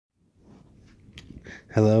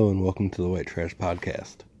Hello and welcome to the White Trash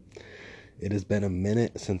Podcast. It has been a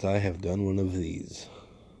minute since I have done one of these.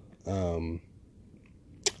 I'm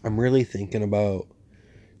really thinking about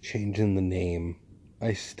changing the name.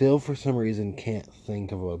 I still, for some reason, can't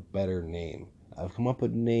think of a better name. I've come up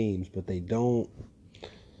with names, but they just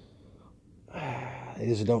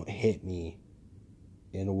don't hit me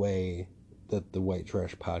in a way that the White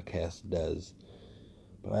Trash Podcast does.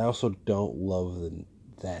 But I also don't love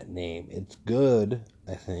that name. It's good,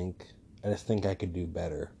 I think. I just think I could do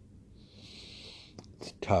better.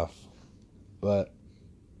 It's tough, but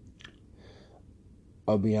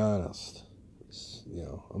I'll be honest.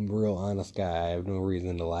 I'm a real honest guy. I have no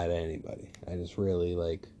reason to lie to anybody. I just really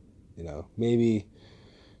maybe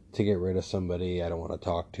to get rid of somebody I don't want to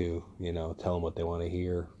talk to, tell them what they want to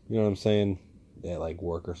hear. You know what I'm saying? At like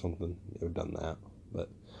work or something. I've done that.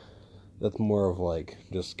 But that's more of like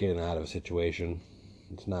just getting out of a situation.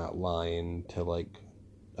 It's not lying to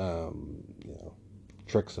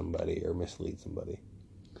trick somebody or mislead somebody.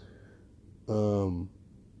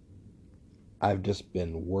 I've just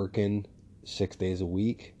been working 6 days a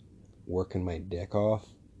week, working my dick off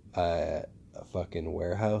at a fucking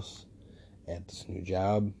warehouse at this new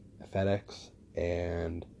job at FedEx,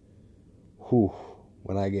 and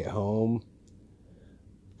when I get home,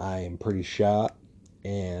 I am pretty shot,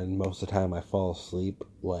 and most of the time I fall asleep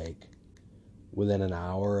like within an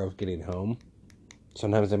hour of getting home.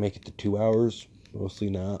 Sometimes I make it to 2 hours, mostly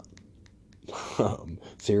not.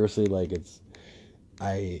 Seriously,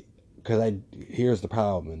 here's the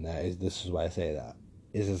problem in that, this is why I say that,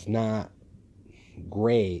 is it's not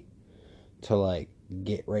great to like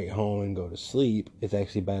get right home and go to sleep. It's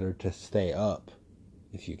actually better to stay up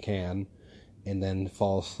if you can and then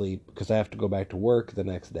fall asleep, because I have to go back to work the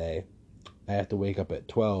next day. I have to wake up at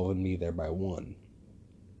 12 and be there by 1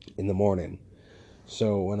 in the morning.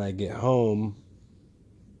 So when I get home,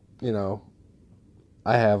 I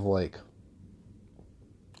have like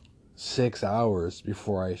 6 hours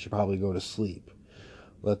before I should probably go to sleep.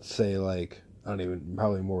 Let's say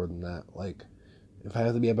probably more than that. Like if I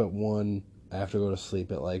have to be up at 1, I have to go to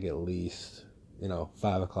sleep at like at least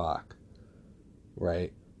 5 o'clock,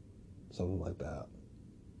 right? Something like that.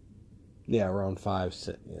 Yeah, around 5,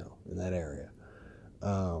 in that area.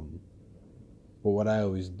 But what I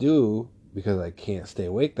always do, because I can't stay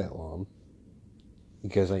awake that long,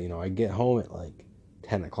 because I get home at like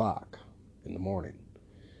 10 o'clock in the morning.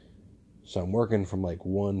 So I'm working from like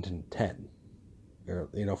 1 to 10. Or,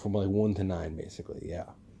 from like 1 to 9, basically. Yeah,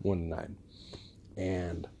 1 to 9.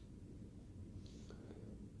 And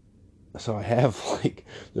so I have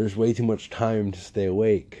there's way too much time to stay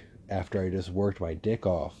awake after I just worked my dick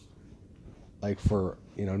off, like for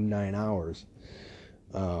 9 hours.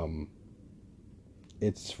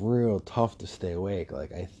 It's real tough to stay awake.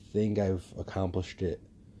 Like I think I've accomplished it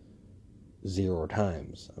 0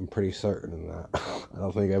 times. I'm pretty certain of that. I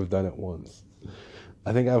don't think I've done it once.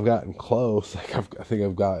 I think I've gotten close. I think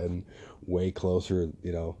I've gotten way closer,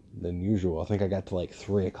 than usual. I think I got to like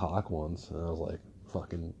 3 o'clock once, and I was like,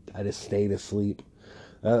 I just stayed asleep.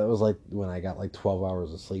 That was like when I got like 12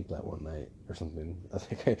 hours of sleep that one night or something. I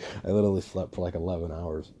think I literally slept for like 11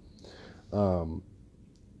 hours.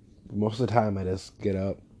 Most of the time I just get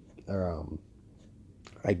up, or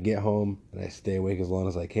I get home and I stay awake as long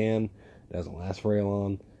as I can. It doesn't last very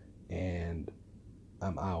long, and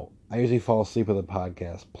I'm out. I usually fall asleep with a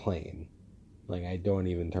podcast playing. Like I don't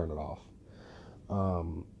even turn it off.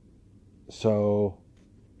 So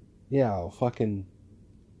yeah, I'll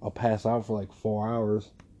pass out for like 4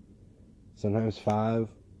 hours, sometimes 5.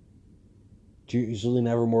 Usually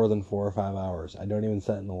never more than 4 or 5 hours. I don't even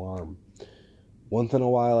set an alarm. Once in a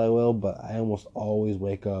while I will, but I almost always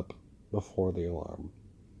wake up before the alarm.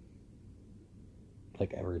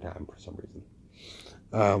 Like every time for some reason.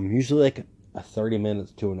 Usually like a 30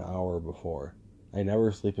 minutes to an hour before. I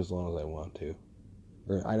never sleep as long as I want to.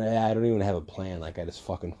 Or I don't even have a plan. Like I just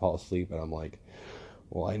fucking fall asleep and I'm like,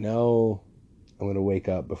 well, I know I'm going to wake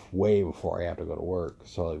up way before I have to go to work.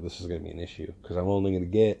 So like this is going to be an issue because I'm only going to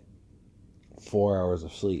get 4 hours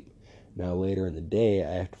of sleep. Now later in the day,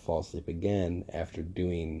 I have to fall asleep again after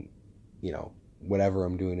doing, whatever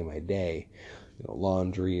I'm doing in my day,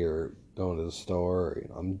 laundry or going to the store. Or,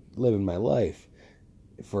 I'm living my life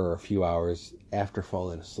for a few hours after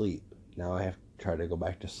falling asleep. Now I have to try to go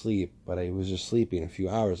back to sleep, but I was just sleeping a few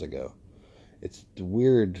hours ago. It's a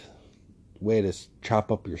weird way to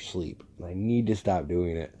chop up your sleep, and I need to stop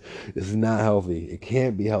doing it. It's not healthy. It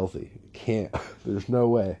can't be healthy. It can't. There's no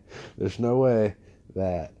way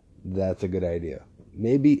that that's a good idea.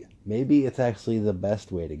 Maybe it's actually the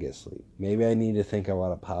best way to get sleep. Maybe I need to think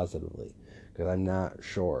about it positively, because I'm not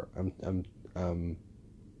sure.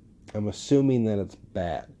 I'm assuming that it's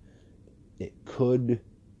bad. It could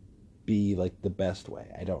be like the best way.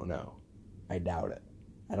 I don't know. I doubt it.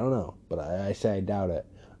 I don't know, but I say I doubt it,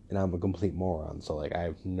 and I'm a complete moron. So like I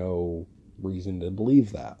have no reason to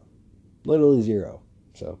believe that. Literally zero.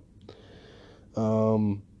 So,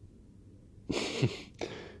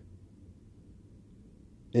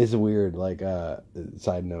 it's weird. Like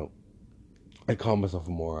side note, I call myself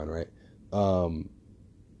a moron, right? Um,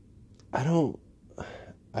 I don't.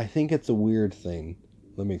 I think it's a weird thing.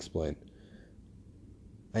 Let me explain.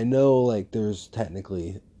 I know like there's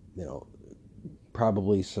technically, you know,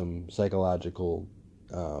 probably some psychological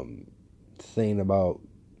thing about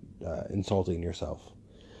insulting yourself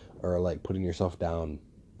or like putting yourself down.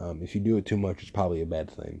 If you do it too much, it's probably a bad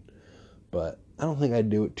thing. But I don't think I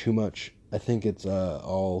do it too much. I think it's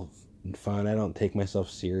all fun. I don't take myself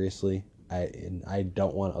seriously. I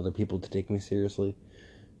don't want other people to take me seriously.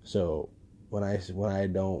 So when I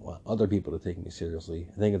don't want other people to take me seriously,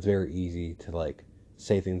 I think it's very easy to like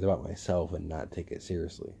say things about myself and not take it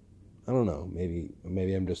seriously. I don't know.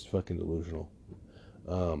 Maybe I'm just fucking delusional.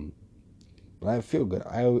 Um, but I feel good.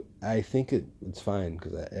 I think it's fine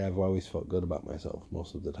because I've always felt good about myself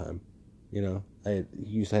most of the time. You know, I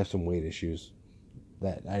used to have some weight issues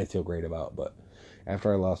that I didn't feel great about, but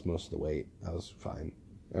after I lost most of the weight, I was fine.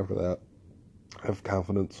 After that, I have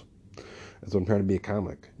confidence. That's what I'm trying to be a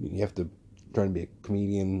comic. I mean, you have to try to be a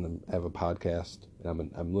comedian and have a podcast.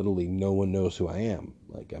 And I'm literally no one knows who I am.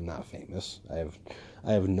 Like I'm not famous. I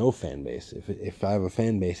have no fan base. If I have a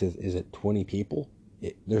fan base, is it 20 people?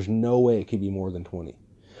 There's no way it could be more than 20.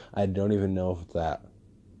 I don't even know if it's that.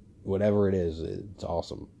 Whatever it is, it's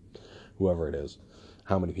awesome. Whoever it is,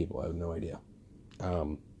 how many people? I have no idea.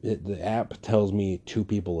 The app tells me 2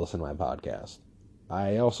 people listen to my podcast.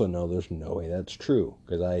 I also know there's no way that's true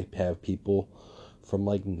because I have people from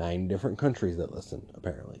like 9 different countries that listen,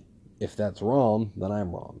 apparently. If that's wrong, then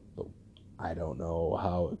I'm wrong. But I don't know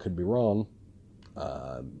how it could be wrong.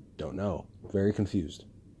 Don't know. Very confused.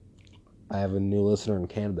 I have a new listener in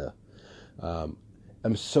Canada. Um,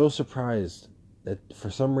 I'm so surprised that for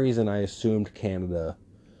some reason I assumed Canada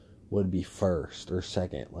would be first or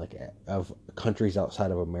second, like of countries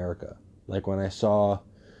outside of America. Like when I saw,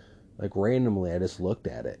 like randomly, I just looked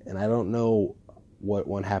at it, and I don't know what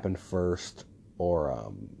one happened first,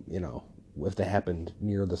 or if they happened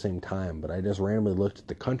near the same time. But I just randomly looked at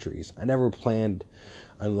the countries. I never planned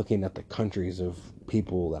on looking at the countries of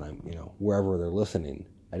people that I'm, wherever they're listening.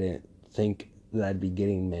 I didn't think that I'd be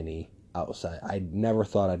getting many outside. I never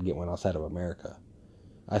thought I'd get one outside of America.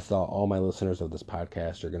 I thought all my listeners of this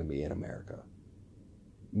podcast are going to be in America.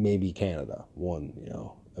 Maybe Canada, one,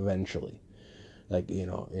 eventually. Like, in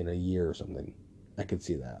a year or something. I could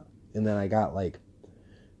see that. And then I got like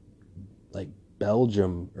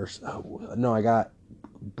Belgium no, I got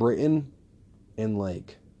Britain and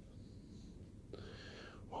like,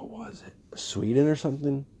 what was it? Sweden or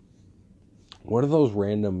something? One of those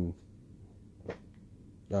random,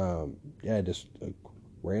 just a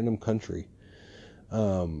random country.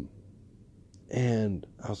 And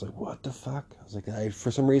I was like, what the fuck? I was like, I for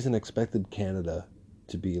some reason expected Canada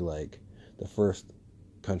to be like the first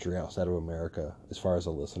country outside of America as far as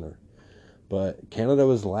a listener. But Canada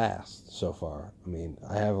was last so far. I mean,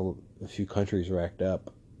 I have a few countries racked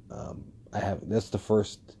up. That's the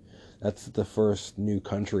first new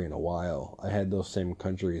country in a while. I had those same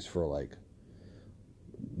countries for like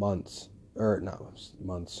months, or not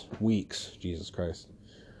months, weeks. Jesus Christ.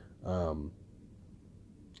 And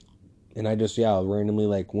I just, randomly,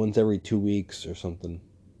 like, once every 2 weeks or something,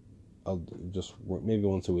 maybe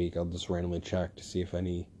once a week, I'll just randomly check to see if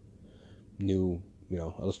any new,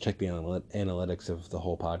 I'll just check the analytics of the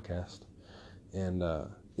whole podcast. And,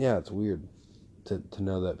 it's weird to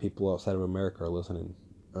know that people outside of America are listening.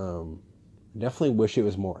 I definitely wish it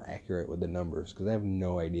was more accurate with the numbers, because I have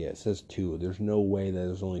no idea. It says 2. There's no way that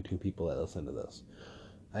there's only 2 people that listen to this.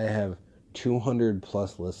 I have 200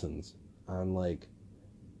 plus listens on, like,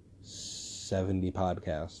 70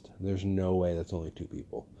 podcasts. There's no way that's only 2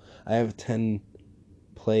 people. I have 10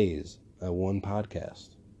 plays at one podcast,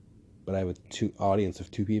 but I have a audience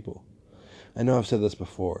of 2 people. I know I've said this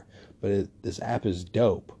before, but this app is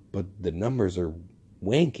dope, but the numbers are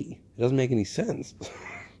wanky. It doesn't make any sense.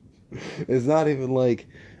 It's not even like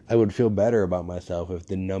I would feel better about myself if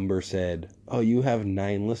the number said, oh, you have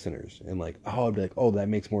 9 listeners. And like, I'd be like, oh, that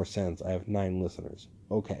makes more sense. I have 9 listeners.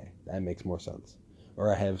 Okay, that makes more sense.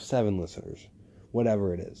 Or I have 7 listeners,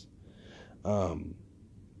 whatever it is.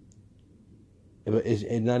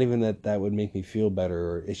 It's not even that would make me feel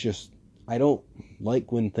better. It's just, I don't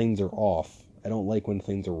like when things are off. I don't like when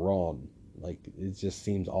things are wrong. Like, it just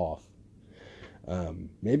seems off.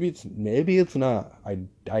 Maybe it's not.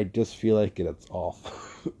 I just feel like it's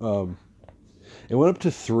off. It went up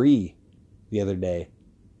to 3 the other day,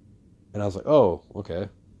 and I was like, oh, okay.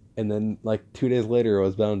 And then like 2 days later, it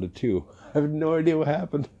was down to 2. I have no idea what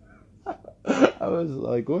happened. I was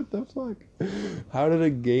like, what the fuck? How did I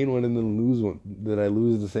gain one and then lose one? Did I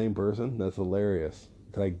lose the same person? That's hilarious.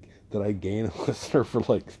 Did I gain a listener for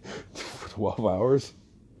like 12 hours?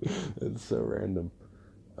 It's so random.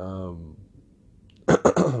 Um,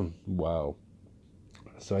 wow.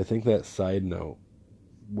 So I think that side note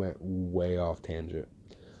went way off tangent.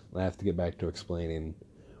 I have to get back to explaining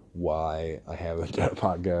why I haven't done a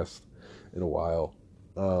podcast in a while.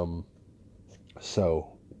 Um,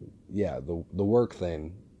 so yeah, the work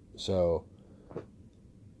thing. So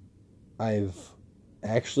I've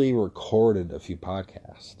actually recorded a few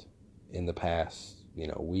podcasts in the past,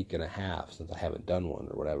 week and a half since I haven't done one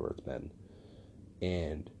or whatever it's been.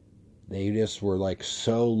 And they just were like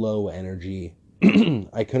so low energy.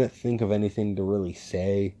 I couldn't think of anything to really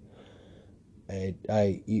say. I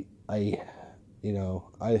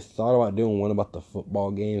thought about doing one about the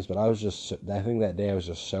football games, but I think that day I was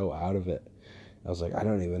just so out of it. I was like, I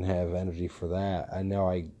don't even have energy for that. I know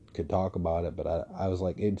I could talk about it, but I was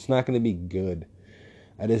like, it's not going to be good.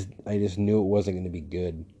 I just knew it wasn't going to be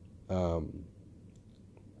good.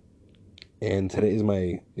 And today is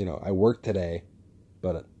I work today,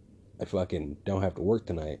 but I fucking don't have to work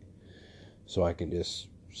tonight, so I can just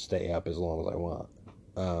stay up as long as I want.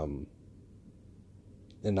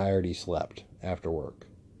 And I already slept after work,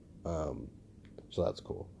 so that's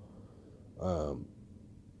cool.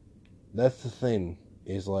 That's the thing,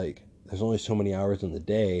 is like, there's only so many hours in the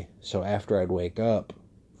day, so after I'd wake up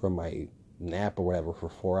from my nap or whatever for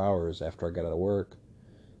 4 hours after I got out of work,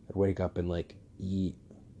 I'd wake up and like eat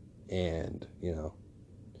and,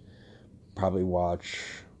 probably watch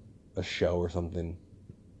a show or something,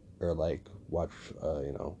 or like watch,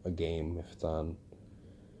 a game if it's on,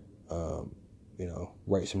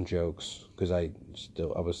 write some jokes, because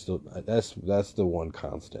that's the one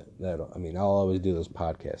constant that, I'll always do this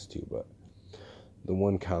podcast too, but the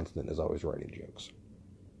one constant is always writing jokes,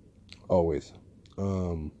 always.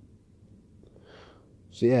 So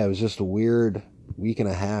yeah, it was just a weird week and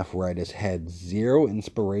a half where I just had zero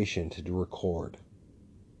inspiration to record,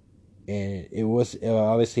 and it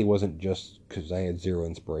obviously wasn't just because I had zero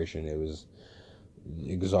inspiration. It was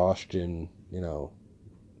exhaustion,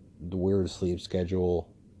 the weird sleep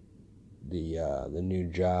schedule, the new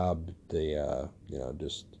job,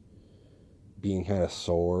 just being kind of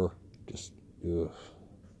sore, just ugh.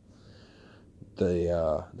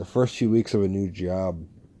 The first few weeks of a new job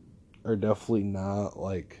are definitely not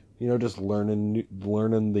like, just learning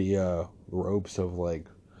the ropes of like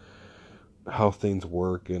how things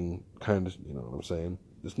work, and kind of, you know what I'm saying.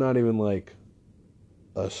 It's not even like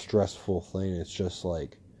a stressful thing. It's just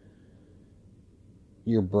like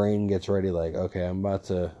your brain gets ready, like, okay, I'm about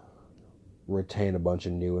to retain a bunch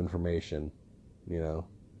of new information, you know.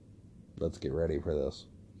 Let's get ready for this.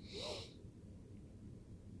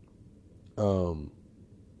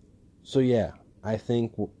 So yeah, I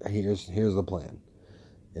think here's the plan.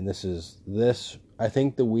 And this I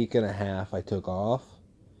think the week and a half I took off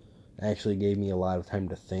actually gave me a lot of time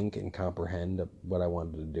to think and comprehend what I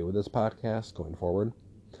wanted to do with this podcast going forward.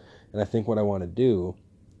 And I think what I want to do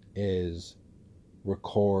is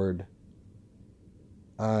record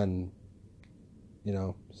on,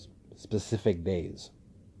 specific days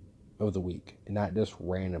of the week, and not just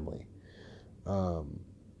randomly.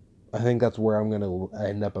 I think that's where I'm going to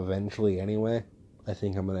end up eventually anyway. I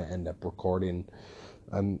think I'm going to end up recording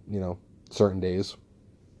on, certain days.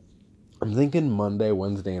 I'm thinking Monday,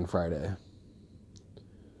 Wednesday, and Friday.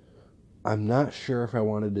 I'm not sure if I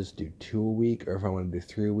want to just do 2 a week or if I want to do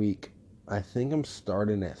 3 a week. I think I'm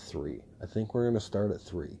starting at 3. I think we're going to start at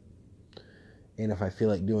 3. And if I feel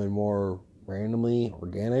like doing more randomly,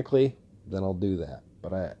 organically, then I'll do that.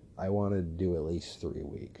 But I want to do at least 3 a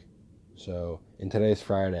week. So, and today's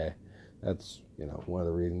Friday. That's, one of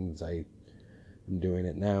the reasons I'm doing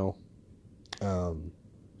it now.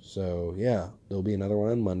 So, yeah, there'll be another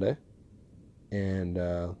one on Monday. And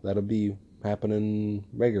that'll be happening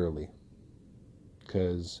regularly.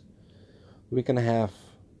 Because a week and a half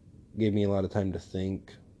gave me a lot of time to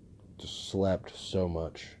think. Just slept so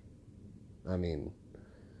much. I've been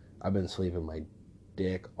sleeping my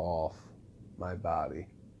dick off my body.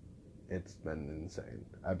 It's been insane.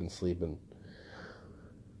 I've been sleeping.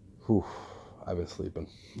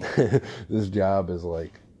 This job is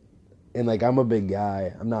like, and like, I'm a big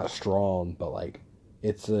guy. I'm not strong, but like,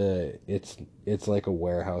 it's like a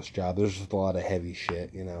warehouse job. There's just a lot of heavy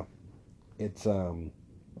shit, It's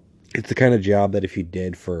It's the kind of job that if you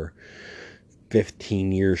did for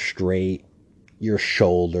 15 years straight, your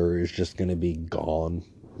shoulder is just going to be gone.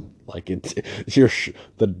 Like it's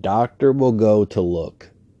the doctor will go to look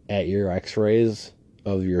at your x-rays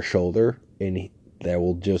of your shoulder, and there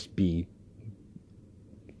will just be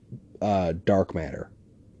dark matter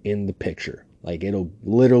in the picture. Like, it'll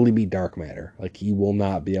literally be dark matter. Like, he will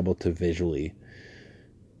not be able to visually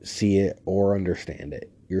see it or understand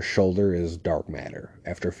it. Your shoulder is dark matter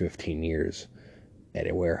after 15 years at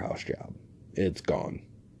a warehouse job. It's gone.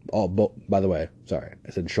 Oh, by the way, sorry,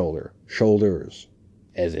 I said shoulder. Shoulders,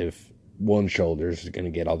 as if one shoulder is going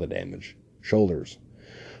to get all the damage. Shoulders.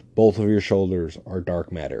 Both of your shoulders are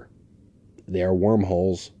dark matter. They are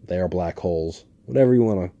wormholes. They are black holes. Whatever you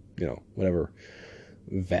want to, whatever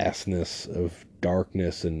vastness of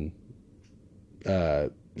darkness and,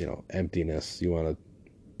 emptiness you want to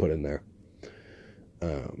put in there.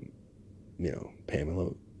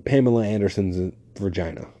 Pamela Anderson's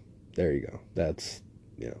vagina. There you go. That's,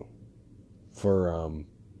 for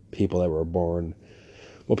people that were born,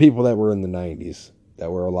 people that were in the 90s,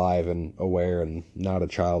 that were alive and aware and not a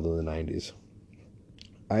child in the 90s.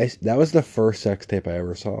 That was the first sex tape I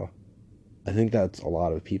ever saw. I think that's a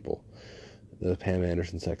lot of people. The Pam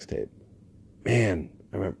Anderson sex tape. Man,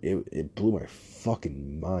 I remember it blew my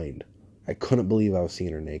fucking mind. I couldn't believe I was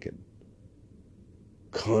seeing her naked.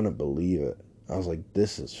 Couldn't believe it. I was like,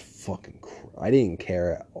 this is fucking I didn't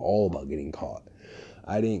care at all about getting caught.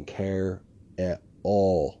 I didn't care at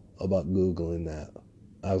all about Googling that.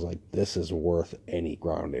 I was like, this is worth any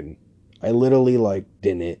grounding. I literally,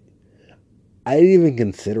 didn't even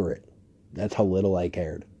consider it. That's how little I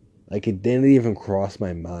cared. Like, it didn't even cross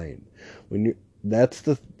my mind. That's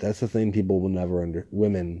the thing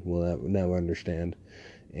women will never understand.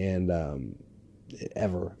 And,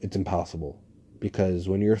 ever. It's impossible. Because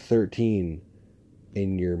when you're 13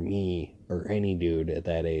 and you're me or any dude at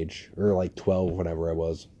that age, or 12, whatever I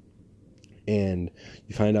was, and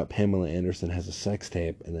you find out Pamela Anderson has a sex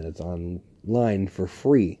tape and then it's online for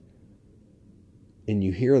free, and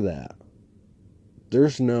you hear that,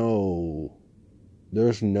 there's no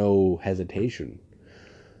hesitation.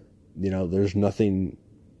 There's nothing.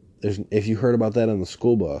 If you heard about that on the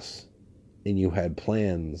school bus and you had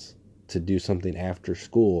plans to do something after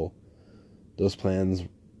school, those plans,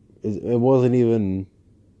 it wasn't even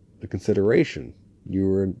a consideration.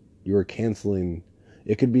 You were canceling.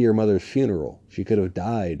 It could be your mother's funeral. She could have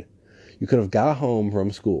died. You could have got home from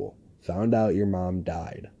school, found out your mom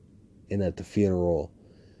died, and that the funeral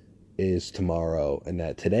is tomorrow, and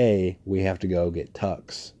that today we have to go get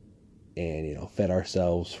tux and, fed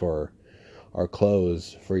ourselves for our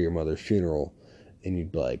clothes for your mother's funeral. And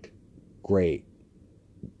you'd be like, great,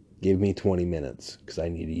 give me 20 minutes because I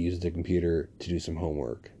need to use the computer to do some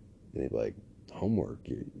homework. And they'd be like, homework?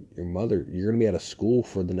 Your mother, you're going to be out of school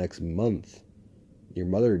for the next month. Your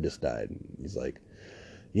mother just died. And he's like,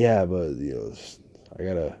 yeah, but, I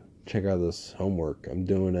got to check out this homework. I'm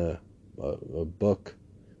doing a book,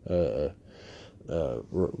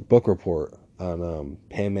 book report on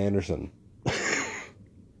Pam Anderson.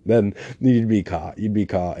 Then you'd be caught. You'd be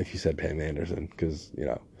caught if you said Pam Anderson, because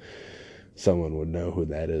someone would know who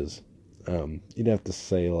that is. You'd have to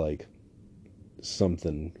say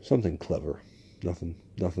something clever. Nothing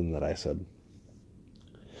that I said.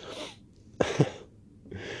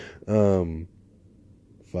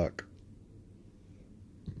 Fuck.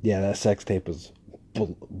 Yeah, that sex tape was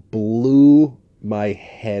blew my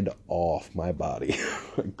head off my body.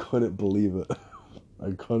 I couldn't believe it.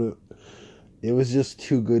 I couldn't. It was just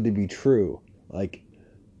too good to be true.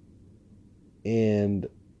 And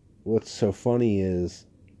what's so funny is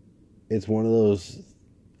it's one of those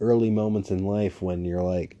early moments in life when you're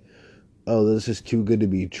like, oh, this is too good to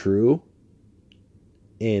be true.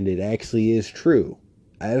 And it actually is true.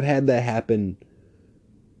 I've had that happen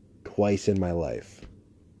twice in my life,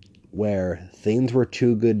 where things were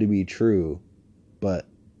too good to be true, but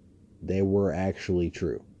they were actually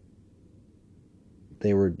true.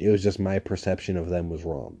 It was just my perception of them was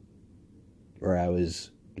wrong. Or I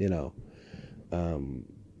was,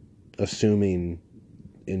 assuming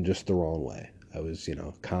in just the wrong way. I was,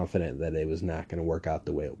 confident that it was not going to work out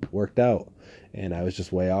the way it worked out. And I was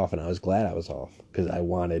just way off, and I was glad I was off because I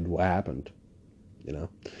wanted what happened,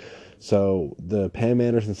 So the Pam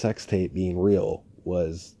Anderson sex tape being real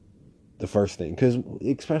was the first thing. Because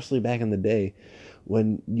especially back in the day,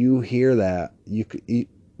 when you hear that,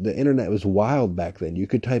 the internet was wild back then. You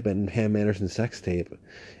could type in Pam Anderson sex tape,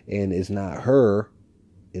 and it's not her,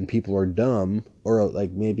 and people are dumb, or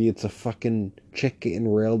like maybe it's a fucking chick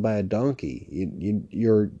getting railed by a donkey.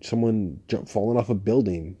 You're someone falling off a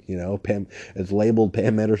building. You know, Pam. It's labeled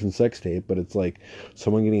Pam Anderson sex tape, but it's like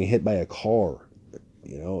someone getting hit by a car.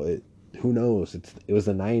 You know, who knows? It was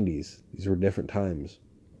the '90s. These were different times.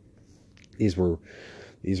 These were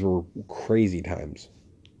crazy times.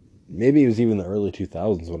 Maybe it was even the early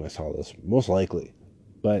 2000s when I saw this. Most likely.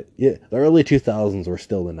 But yeah, the early 2000s were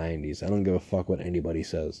still the 90s. I don't give a fuck what anybody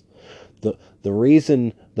says. The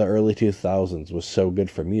reason the early 2000s was so good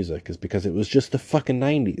for music is because it was just the fucking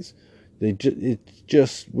 90s. It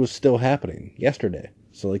just was still happening yesterday.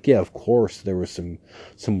 So like, yeah, of course there was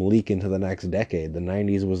some leak into the next decade. The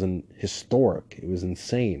 90s was historic. It was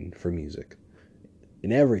insane for music.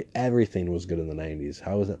 And everything was good in the 90s.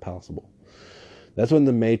 How is that possible? That's when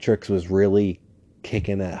the Matrix was really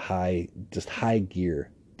kicking at high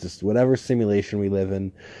gear. Just whatever simulation we live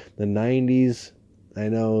in. The 90s, I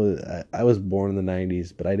know I was born in the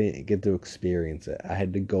 90s, but I didn't get to experience it. I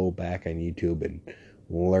had to go back on YouTube and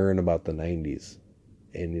learn about the 90s.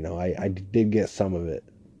 And, you know, I did get some of it.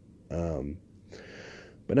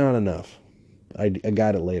 But not enough. I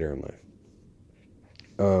got it later in life.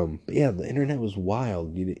 But yeah, the internet was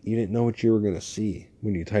wild. You didn't know what you were gonna see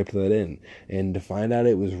when you typed that in, and to find out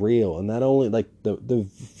it was real, and not only like the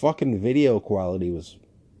fucking video quality was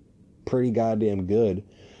pretty goddamn good,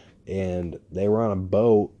 and they were on a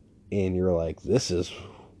boat, and you're like, this is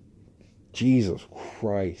Jesus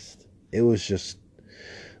Christ. It was just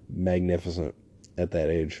magnificent at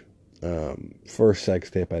that age. First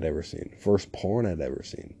sex tape I'd ever seen, first porn I'd ever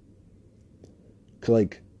seen.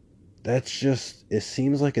 Like, that's just, it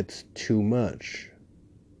seems like it's too much.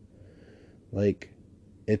 Like,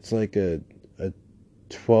 it's like a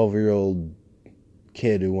 12-year-old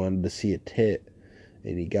kid who wanted to see a tit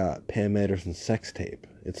and he got Pam Anderson sex tape.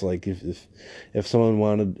 It's like if someone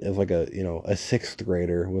wanted, if like a, you know, a 6th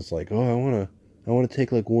grader was like, oh, I want to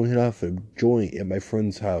take like one hit off a joint at my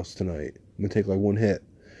friend's house tonight. I'm gonna take like one hit,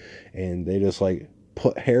 and they just like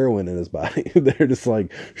put heroin in his body. They're just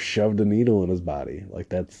like shoved a needle in his body. Like,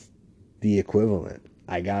 that's the equivalent.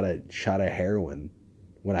 I got a shot of heroin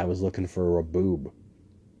when I was looking for a boob.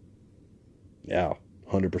 Yeah,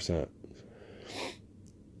 100%.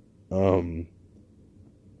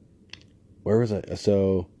 Where was I?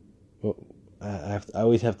 So, well, I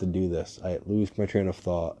always have to do this. I lose my train of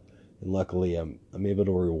thought, and luckily I'm able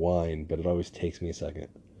to rewind, but it always takes me a second.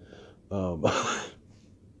 Um,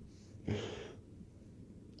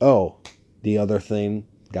 oh, the other thing,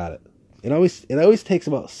 got it. It always takes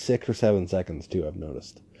about 6 or 7 seconds too. I've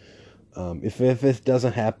noticed. If it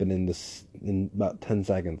doesn't happen in about 10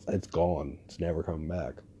 seconds, it's gone. It's never coming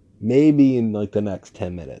back. Maybe in like the next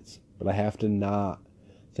 10 minutes, but I have to not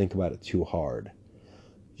think about it too hard.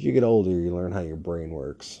 As you get older, you learn how your brain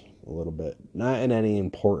works a little bit. Not in any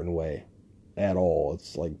important way at all.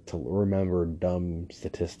 It's like to remember dumb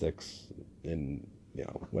statistics and, you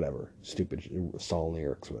know, whatever, stupid song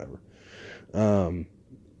lyrics, whatever.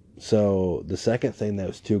 So the second thing that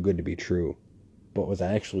was too good to be true, but was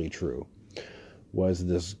actually true, was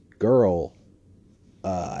this girl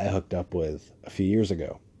I hooked up with a few years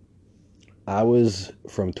ago. I was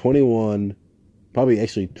from 21, probably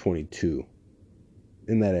actually 22,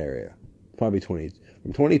 in that area. Probably 20,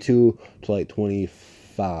 from 22 to like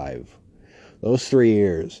 25. Those 3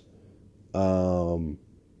 years,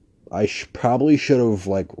 I probably should have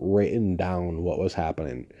like written down what was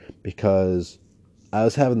happening, because I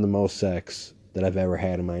was having the most sex that I've ever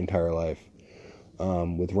had in my entire life,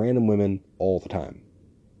 with random women all the time.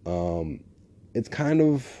 It's kind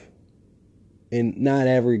of, and not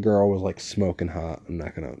every girl was like smoking hot. I'm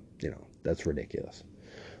not gonna, you know, that's ridiculous.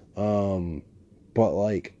 But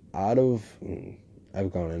like I've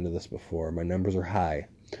gone into this before. My numbers are high.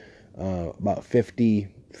 About 50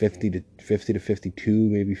 to 52,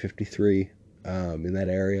 maybe 53, in that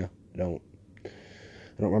area. I don't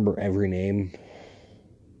remember every name.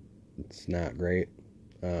 It's not great.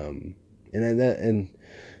 And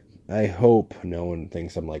I hope no one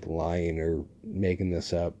thinks I'm like lying or making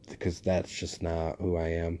this up, because that's just not who I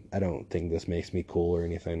am. I don't think this makes me cool or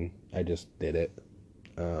anything. I just did it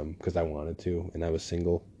because I wanted to, and I was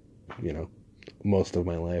single, you know, most of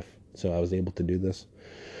my life, so I was able to do this.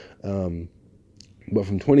 But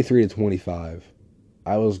from 23 to 25,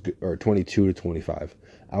 or 22 to 25,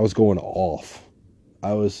 I was going off.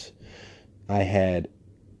 I had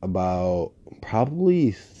about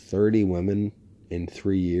probably 30 women in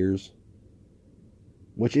 3 years,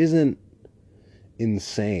 which isn't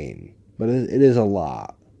insane, but it is a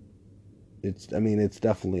lot. It's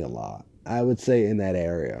definitely a lot. I would say in that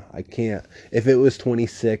area. I can't, if it was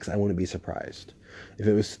 26, I wouldn't be surprised. If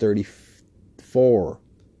it was 34,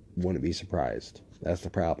 wouldn't be surprised. That's the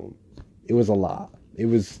problem. It was a lot. It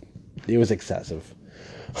was excessive.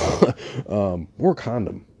 Wore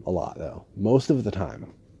condom a lot though. Most of the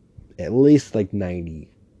time. At least like 95%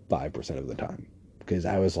 of the time. Because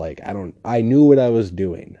I was like, I knew what I was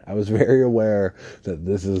doing. I was very aware that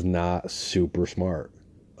this is not super smart.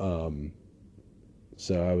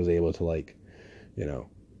 So I was able to like,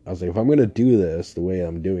 I was like, if I'm going to do this the way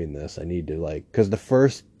I'm doing this, I need to like, because the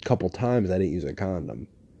first couple times I didn't use a condom.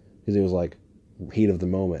 Because it was like heat of the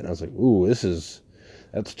moment. And I was like, ooh,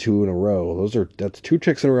 that's two in a row. That's two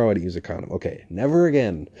chicks in a row I didn't use a condom. Okay, never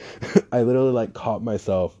again. I literally like caught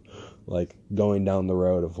myself like going down the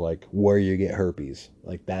road of like where you get herpes.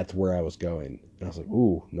 Like that's where I was going. And I was like,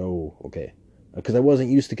 ooh, no, okay. Because I wasn't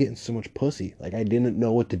used to getting so much pussy. Like I didn't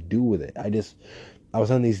know what to do with it. I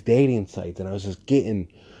was on these dating sites and I was just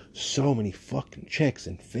getting so many fucking chicks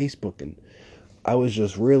and Facebook, and I was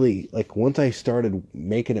just really like, once I started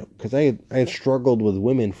making it, because I had struggled with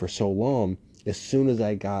women for so long. As soon as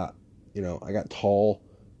I got, I got tall,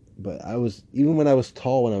 but even when I was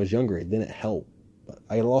tall when I was younger, it didn't help. But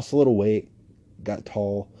I lost a little weight, got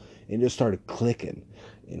tall, and just started clicking.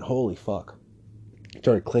 And holy fuck, it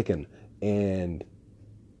started clicking, and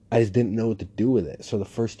I just didn't know what to do with it. So the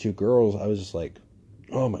first two girls, I was just like,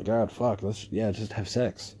 oh my god, fuck, just have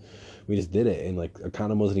sex. We just did it, and like a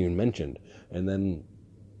condom wasn't even mentioned. And then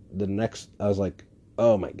the next, I was like,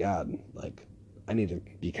 oh my god, like I need to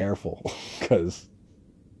be careful because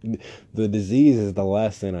the disease is the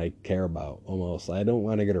last thing I care about. Almost, I don't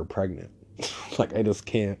want to get her pregnant. Like I just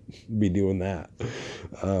can't be doing that.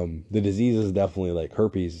 The disease is definitely like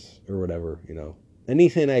herpes or whatever.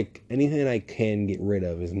 Anything I can get rid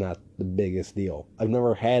of is not the biggest deal. I've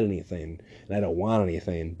never had anything, and I don't want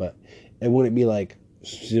anything, but it wouldn't be like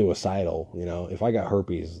suicidal. If I got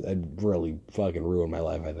herpes, that'd really fucking ruin my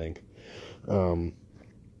life, I think.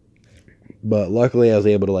 But luckily I was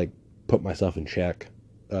able to like put myself in check,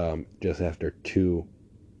 just after two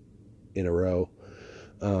in a row.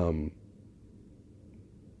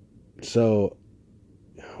 So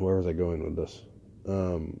where was I going with this?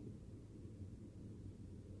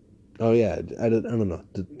 Oh yeah, I don't know.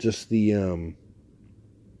 Just the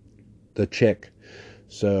chick.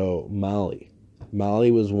 So Molly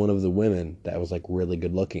was one of the women that was like really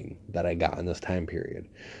good looking that I got in this time period.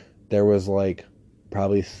 There was like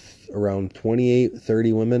probably around 28,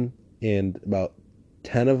 30 women, and about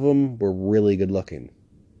 10 of them were really good looking.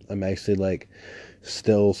 I'm actually like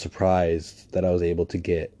still surprised that I was able to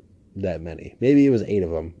get that many. Maybe it was 8 of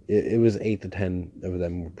them. It was 8 to 10 of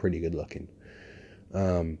them were pretty good looking.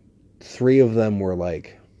 3 of them were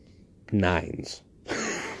like 9s.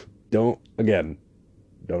 Don't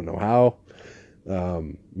know how.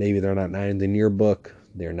 Maybe they're not 9s in your book.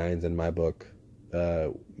 They're 9s in my book.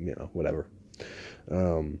 Whatever.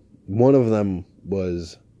 One of them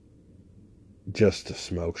was just a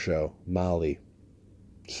smoke show, Molly.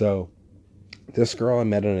 So this girl I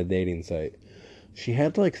met on a dating site, she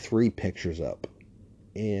had like 3 pictures up.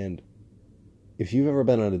 And if you've ever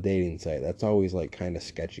been on a dating site, that's always like kind of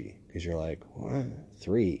sketchy, because you're like, what?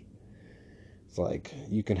 3? It's like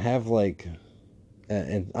you can have like,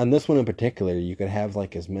 and on this one in particular, you could have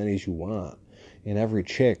like as many as you want. And every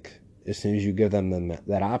chick, as soon as you give them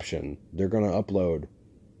that option, they're going to upload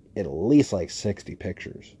at least like 60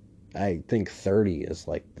 pictures. I think 30 is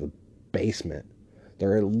like the basement.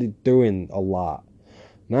 They're doing a lot,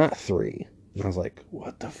 not 3. And I was like,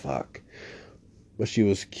 what the fuck? But she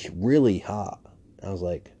was really hot. I was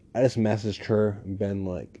like, I just messaged her and been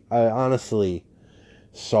like, I honestly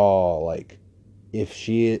saw like, if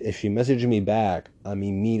she messaged me back, I'm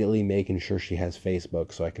immediately making sure she has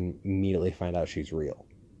Facebook so I can immediately find out she's real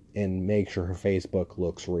and make sure her Facebook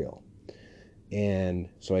looks real. And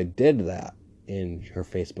so I did that, and her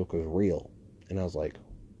Facebook was real. And I was like,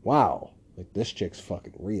 wow, like this chick's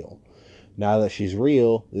fucking real. Now that she's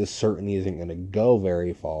real, this certainly isn't going to go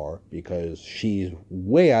very far because she's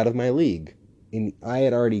way out of my league. And I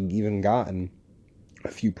had already even gotten a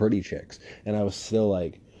few pretty chicks, and I was still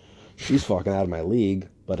like, she's fucking out of my league.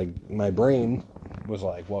 But my brain was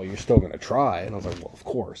like, well, you're still going to try. And I was like, well, of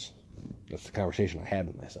course. That's the conversation I had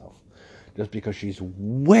with myself. Just because she's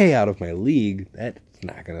way out of my league, that's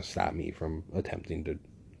not going to stop me from attempting to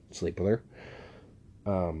sleep with her.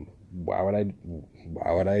 Why would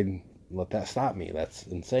I let that stop me? That's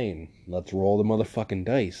insane. Let's roll the motherfucking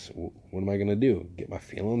dice. What am I going to do? Get my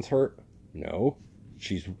feelings hurt? No.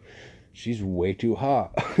 She's way too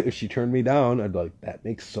hot. If she turned me down, I'd be like, that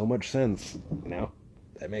makes so much sense.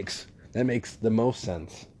 That makes the most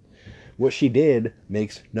sense. What she did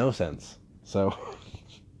makes no sense. So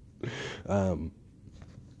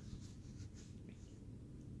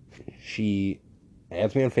She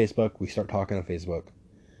adds me on Facebook. We start talking on Facebook.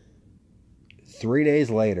 3 days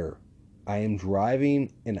later, I am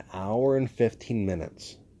driving an hour and 15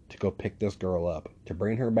 minutes to go pick this girl up, to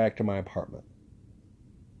bring her back to my apartment.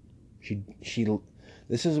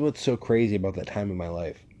 This is what's so crazy about that time in my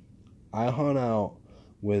life. I hung out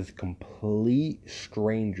with complete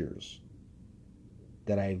strangers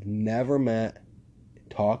that I've never met,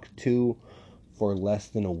 talked to for less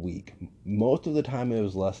than a week. Most of the time it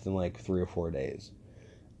was less than like 3 or 4 days.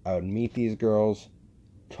 I would meet these girls,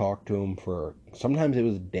 talk to them for, sometimes it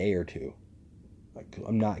was a day or two. Like,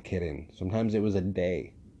 I'm not kidding. Sometimes it was a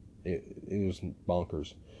day. It was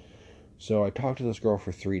bonkers. So I talked to this girl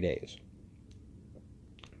for 3 days.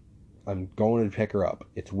 I'm going to pick her up.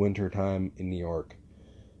 It's winter time in New York.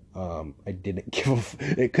 I didn't give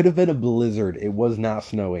it could have been a blizzard. It was not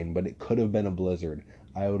snowing, but it could have been a blizzard.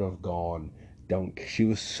 I would have gone. She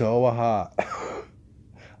was so hot.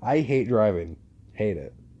 I hate driving. Hate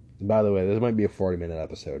it. By the way, this might be a 40-minute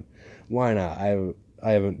episode. Why not?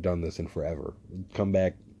 I haven't done this in forever. Come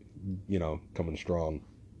back, coming strong.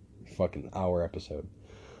 Fucking hour episode.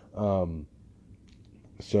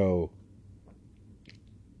 So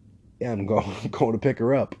yeah, I'm going to pick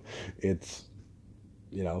her up. It's,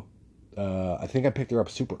 I think I picked her up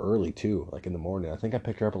super early too, like in the morning. I think I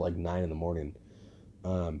picked her up at like 9 in the morning,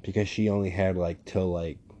 because she only had like till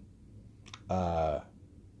like, I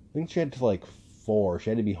think she had to like 4. She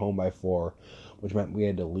had to be home by 4, which meant we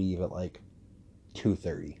had to leave at like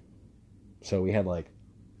 2:30. So we had like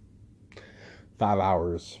 5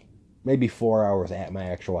 hours, maybe 4 hours at my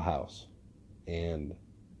actual house. And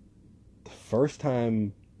the first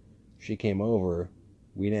time she came over,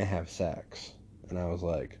 we didn't have sex. And I was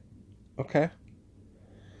like, okay.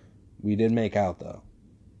 We did make out though.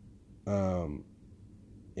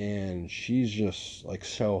 And she's just like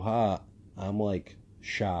so hot. I'm like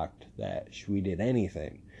shocked that we did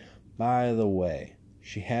anything. By the way,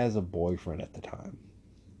 she has a boyfriend at the time.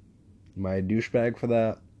 Am I a douchebag for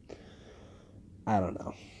that? I don't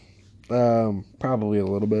know. Probably a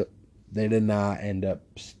little bit. They did not end up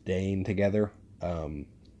staying together.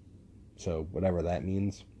 So whatever that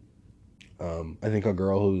means. I think a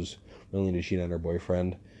girl who's willing to cheat on her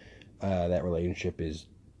boyfriend, that relationship is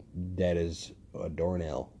dead as a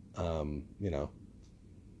doornail.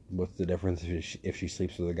 What's the difference if she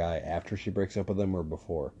sleeps with a guy after she breaks up with him or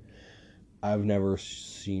before? I've never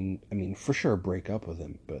seen, for sure break up with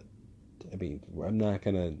him, but I'm not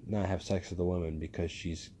gonna not have sex with a woman because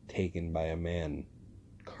she's taken by a man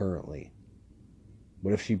currently.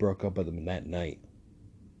 What if she broke up with him that night?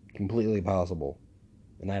 Completely possible.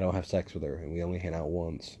 And I don't have sex with her, and we only hang out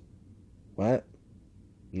once. What?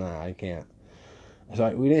 Nah, I can't. So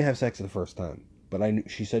we didn't have sex the first time, but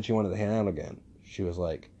she said she wanted to hang out again. She was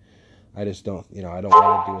like, I just don't, I don't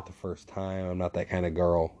want to do it the first time. I'm not that kind of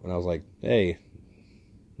girl. And I was like, hey,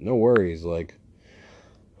 no worries. Like,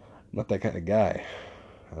 I'm not that kind of guy.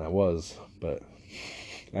 And I was, but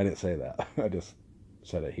I didn't say that. I just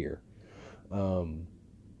said it here.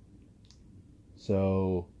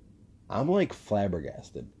 So I'm like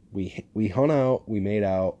flabbergasted. We hung out, we made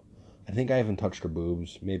out. I think I even touched her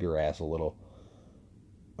boobs, maybe her ass a little.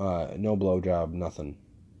 No blowjob, nothing.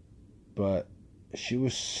 But she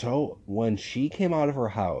was when she came out of her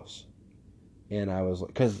house, and I was like,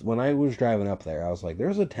 because when I was driving up there, I was like,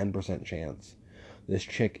 there's a 10% chance this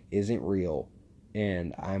chick isn't real,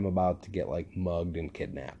 and I'm about to get like mugged and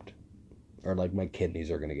kidnapped, or like my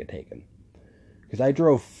kidneys are gonna get taken. Because I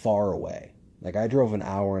drove far away. Like, I drove an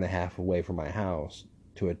hour and a half away from my house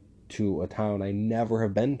to a town I never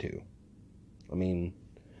have been to. And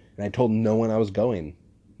I told no one I was going.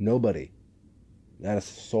 Nobody. Not a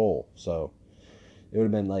soul. So it would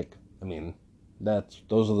have been like,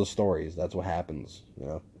 those are the stories. That's what happens,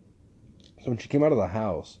 So when she came out of the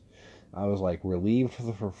house, I was like relieved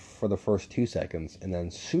for the first 2 seconds, and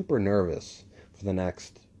then super nervous for the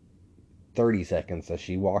next 30 seconds as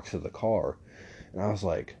she walks to the car. And I was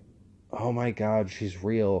like, oh my God, she's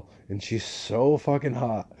real. And she's so fucking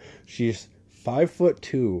hot. She's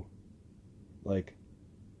 5'2". Like,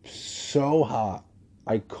 so hot.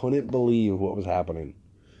 I couldn't believe what was happening.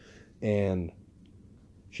 And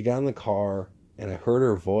she got in the car, and I heard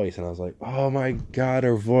her voice, and I was like, oh my God,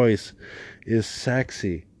 her voice is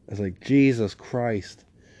sexy. I was like, Jesus Christ.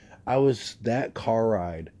 That car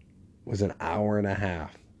ride was an hour and a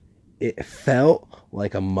half. It felt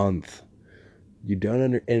like a month. You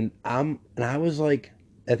don't and I was like,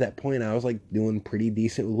 at that point, I was like doing pretty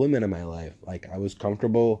decent with women in my life. Like, I was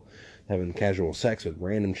comfortable having casual sex with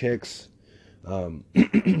random chicks. I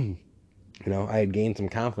had gained some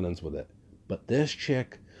confidence with it. But this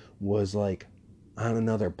chick was like on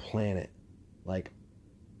another planet. Like,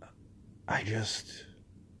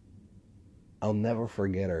 I'll never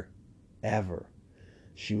forget her, ever.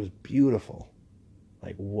 She was beautiful.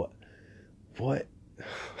 Like, what?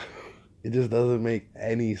 It just doesn't make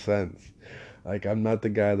any sense. Like, I'm not the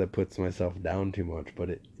guy that puts myself down too much,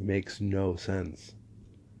 but it makes no sense.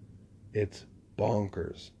 It's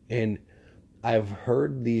bonkers. And I've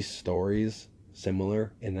heard these stories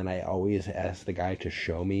similar, and then I always ask the guy to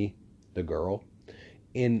show me the girl.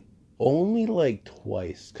 And only like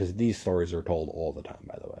twice, because these stories are told all the time,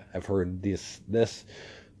 by the way. I've heard this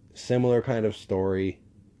similar kind of story,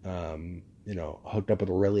 hooked up with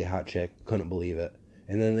a really hot chick, couldn't believe it.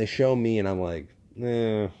 And then they show me, and I'm like,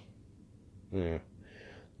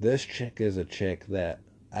 this chick is a chick that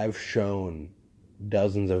I've shown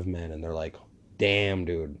dozens of men, and they're like, damn,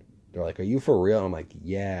 dude. They're like, are you for real? I'm like,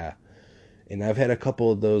 yeah. And I've had a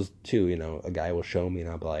couple of those too. A guy will show me, and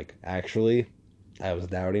I'll be like, actually, I was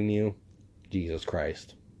doubting you. Jesus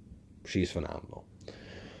Christ. She's phenomenal.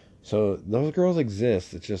 So those girls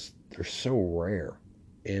exist. It's just, they're so rare.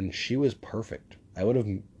 And she was perfect. I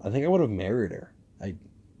think I would have married her.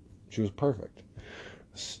 She was perfect.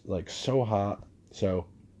 Like, so hot. So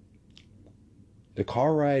the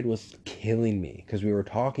car ride was killing me because we were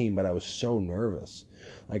talking, but I was so nervous.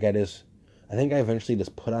 Like, I think I eventually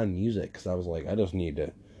just put on music because I was like, I don't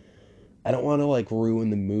want to like ruin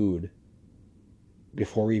the mood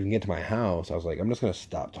before we even get to my house. I was like, I'm just going to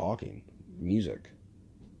stop talking music.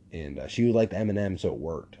 And she liked Eminem, so it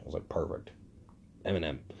worked. I was like, perfect.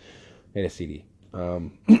 Eminem. Made a CD.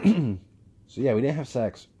 So yeah, we didn't have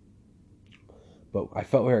sex. But I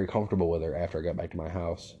felt very comfortable with her after I got back to my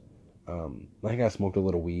house. I think I smoked a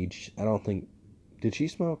little weed. Did she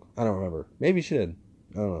smoke? I don't remember. Maybe she did.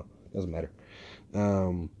 I don't know. Doesn't matter.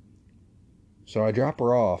 So I drop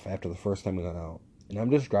her off after the first time we went out. And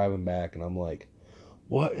I'm just driving back, and I'm like,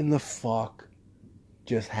 what in the fuck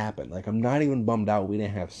just happened? Like, I'm not even bummed out we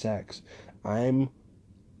didn't have sex. I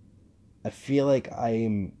feel like I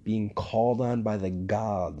am being called on by the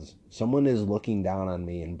gods. Someone is looking down on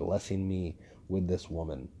me and blessing me with this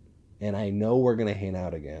woman. And I know we're going to hang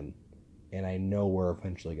out again. And I know we're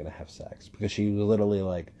eventually going to have sex. Because she was literally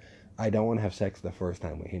like, I don't want to have sex the first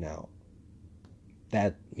time we hang out.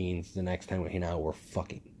 That means the next time we hang out, we're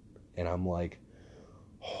fucking. And I'm like,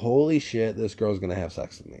 holy shit, this girl's going to have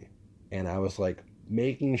sex with me. And I was like,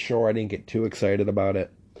 making sure I didn't get too excited about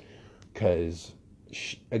it. Because,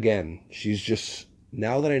 again, she's just,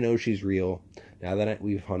 now that I know she's real, now that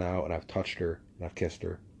we've hung out and I've touched her and I've kissed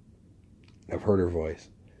her, I've heard her voice,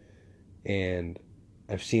 and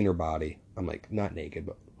I've seen her body. I'm like, not naked,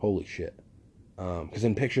 but holy shit. Because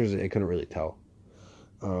in pictures, I couldn't really tell.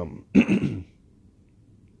 I'm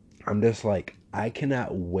just like, I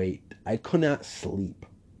cannot wait. I could not sleep.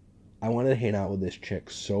 I wanted to hang out with this chick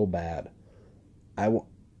so bad. I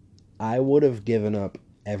would have given up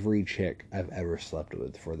every chick I've ever slept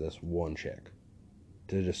with for this one chick.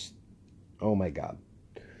 To just, oh my god.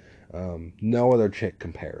 No other chick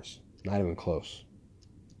compares. Not even close.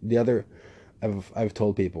 I've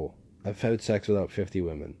told people, I've had sex with about 50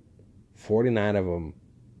 women. 49 of them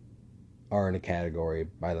are in a category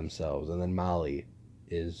by themselves. And then Molly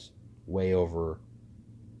is way over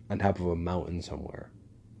on top of a mountain somewhere.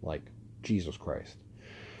 Like, Jesus Christ.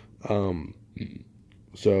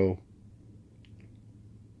 So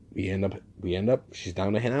we end up, she's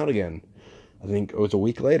down to hang out again. I think it was a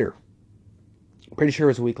week later. Pretty sure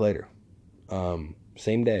it was a week later.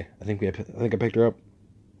 Same day. I think I picked her up.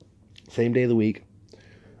 Same day of the week.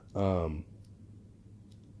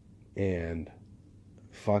 And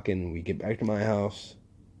fucking, we get back to my house.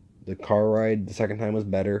 The car ride the second time was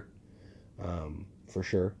better. For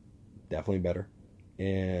sure. Definitely better.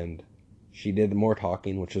 And she did more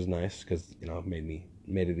talking, which was nice, because,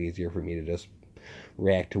 made it easier for me to just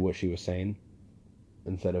react to what she was saying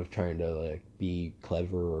instead of trying to like be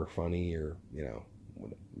clever or funny or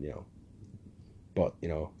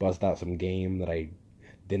bust out some game that I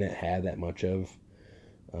didn't have that much of.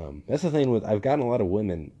 That's the thing with, I've gotten a lot of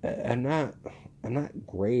women. I'm not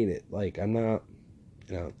great at, like, I'm not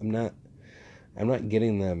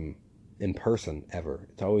getting them in person ever.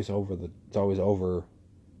 It's always over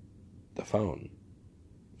the phone.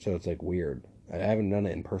 So it's like weird. I haven't done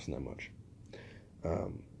it in person that much.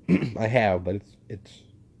 I have, but it's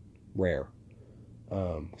rare.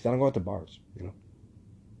 Because I don't go out to bars,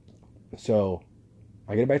 So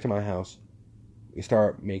I get back to my house. We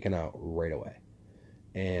start making out right away.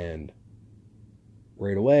 And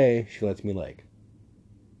right away, she lets me, like,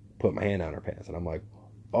 put my hand on her pants. And I'm like,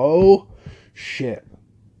 oh, shit.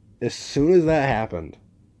 As soon as that happened,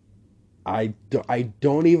 I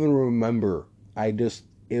don't even remember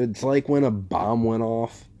it's like when a bomb went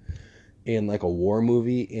off in like a war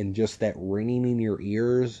movie, and just that ringing in your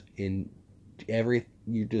ears, and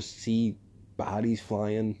you just see bodies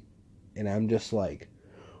flying, and I'm just like,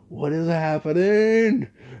 what is happening?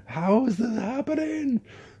 How is this happening?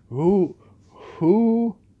 Who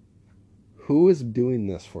who who is doing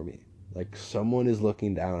this for me? Like, someone is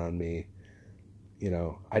looking down on me.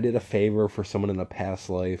 I did a favor for someone in a past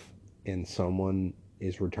life, and someone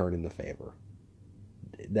is returning the favor.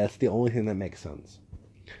 That's the only thing that makes sense.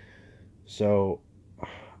 So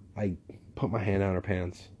I put my hand on her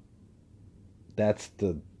pants.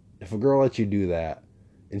 If a girl lets you do that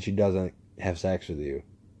and she doesn't have sex with you,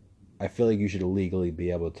 I feel like you should legally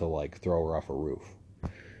be able to, like, throw her off a roof.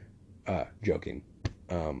 Joking.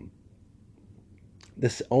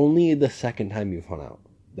 This only the second time you've hung out.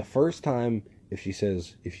 The first time, if you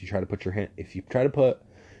try to put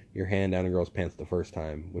your hand down a girl's pants the first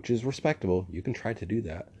time, which is respectable, you can try to do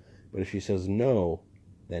that. But if she says no,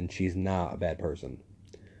 then she's not a bad person.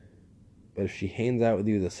 But if she hangs out with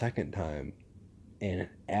you the second time, and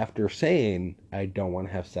after saying, I don't want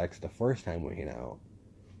to have sex the first time we hang out,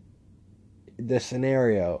 the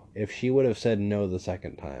scenario, if she would have said no the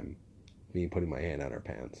second time, me putting my hand on her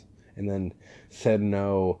pants, and then said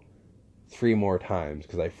no 3 more times,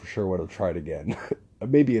 because I for sure would have tried again,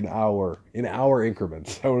 maybe in hour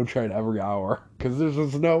increments. I would have tried every hour, because there's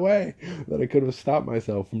just no way that I could have stopped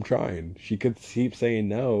myself from trying. She could keep saying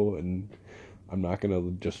no, and I'm not going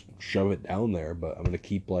to just shove it down there, but I'm going to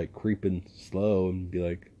keep, like, creeping slow and be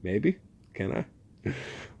like, maybe? Can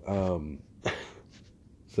I?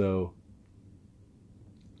 So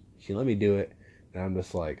she let me do it, and I'm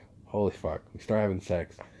just like, holy fuck. We start having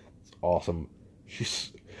sex. It's awesome.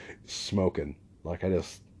 She's smoking. Like,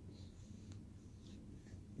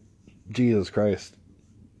 Jesus Christ.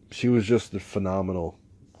 She was just a phenomenal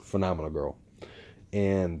girl.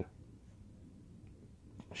 And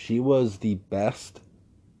she was the best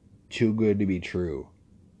too good to be true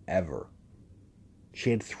ever.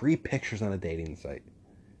 She had 3 pictures on a dating site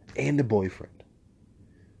and a boyfriend.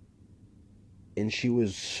 And she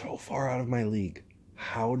was so far out of my league.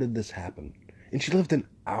 How did this happen? And she lived an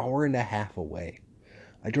hour and a half away.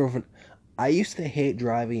 I used to hate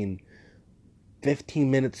driving 15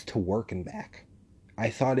 minutes to work and back. I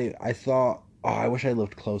thought, oh, I wish I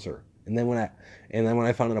lived closer. And then when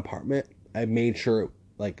I found an apartment, I made sure,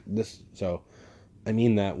 like, this. So I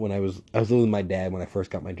mean that when I was living with my dad when I first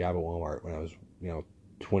got my job at Walmart when I was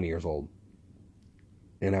 20 years old,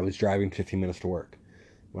 and I was driving 15 minutes to work.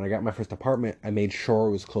 When I got my first apartment, I made sure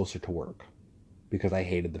it was closer to work because I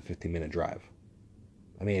hated the 15-minute drive.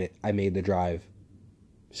 I made the drive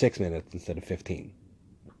 6 minutes instead of 15,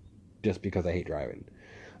 just because I hate driving.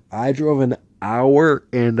 I drove an hour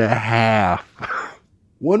and a half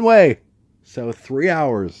one way, so 3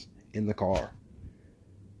 hours in the car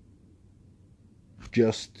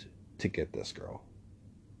just to get this girl.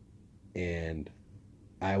 And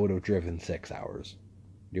I would have driven 6 hours.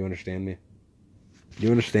 Do you understand me? Do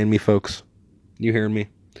you understand me, folks? You hearing me?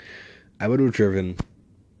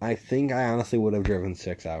 I think I honestly would have driven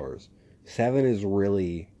 6 hours. 7 is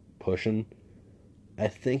really pushing.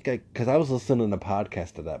 Because I was listening to a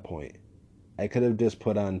podcast at that point. I could have just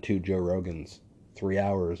put on 2 Joe Rogans. 3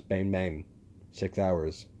 hours, bang, bang. 6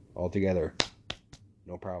 hours, all together.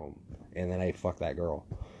 No problem. And then I fucked that girl.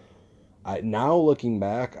 Now looking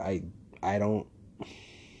back, I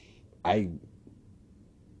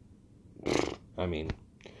mean,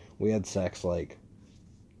 we had sex like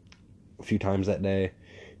a few times that day,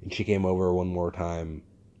 and she came over one more time,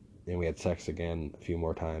 and we had sex again a few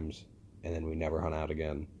more times, and then we never hung out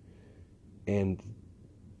again. And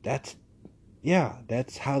that's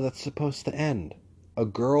how that's supposed to end. A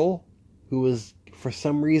girl who was, for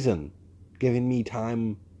some reason, giving me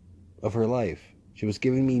time of her life. She was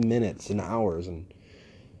giving me minutes and hours, and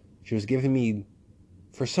she was giving me,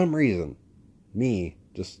 for some reason, me,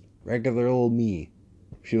 just regular old me.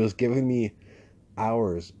 She was giving me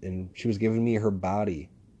hours, and she was giving me her body.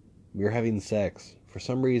 We were having sex. For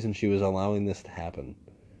some reason, she was allowing this to happen.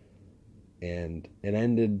 And it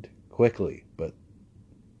ended quickly, but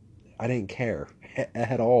I didn't care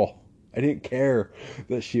at all. I didn't care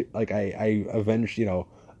that she, like, I avenged,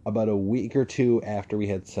 about a week or 2 after we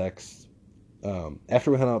had sex.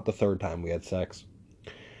 After we hung out the 3rd time we had sex.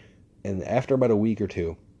 And after about a week or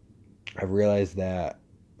 2, I realized that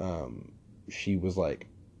she was like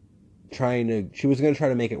she was going to try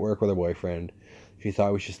to make it work with her boyfriend. She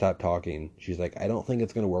thought we should stop talking. She's like, I don't think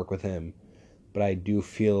it's going to work with him, but I do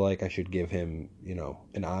feel like I should give him,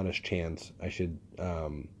 an honest chance. I should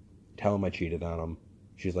tell him I cheated on him.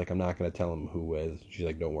 She's like, I'm not going to tell him who is. She's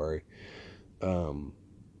like, don't worry.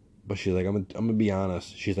 But she's like, I'm gonna be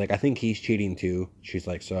honest. She's like, I think he's cheating too. She's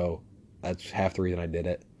like, so that's half the reason I did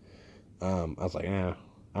it. I was like, I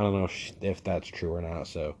don't know if that's true or not.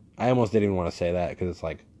 So I almost didn't even want to say that because it's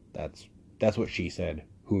like that's what she said.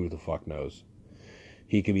 Who the fuck knows?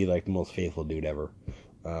 He could be like the most faithful dude ever.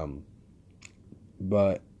 Um,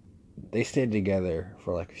 but they stayed together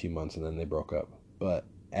for like a few months and then they broke up. But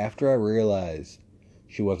after I realized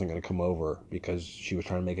she wasn't gonna come over because she was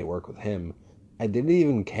trying to make it work with him, I didn't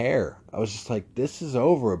even care. I was just like, this is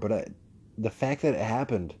over. But the fact that it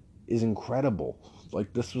happened is incredible.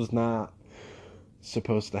 Like, this was not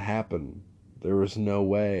supposed to happen. There was no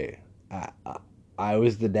way. I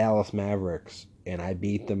was the Dallas Mavericks and I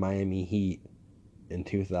beat the Miami Heat in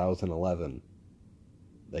 2011.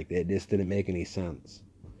 Like, it just didn't make any sense.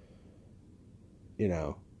 You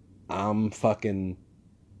know, I'm fucking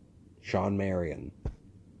Sean Marion.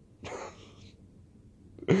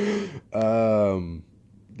 um,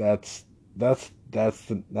 that's that's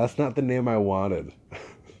not the name I wanted.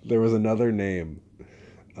 There was another name.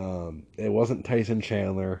 It wasn't Tyson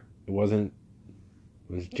Chandler. It wasn't.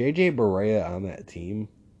 Was JJ Barea on that team?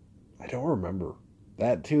 I don't remember.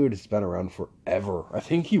 That dude has been around forever. I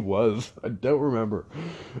think he was. I don't remember.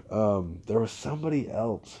 There was somebody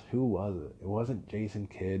else. Who was it? It wasn't Jason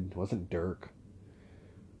Kidd. It wasn't Dirk.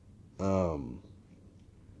 Um,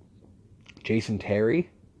 Jason Terry,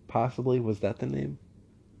 possibly. Was that the name?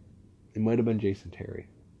 It might have been Jason Terry.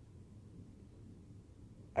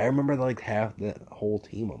 I remember like half that whole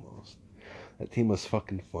team almost. That team was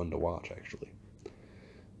fucking fun to watch, actually.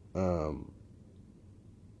 Um,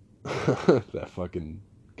 that fucking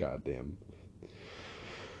goddamn.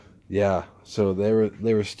 Yeah. So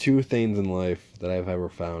there was two things in life that I've ever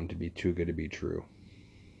found to be too good to be true.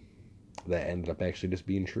 That ended up actually just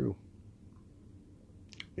being true.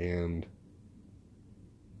 And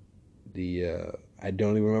I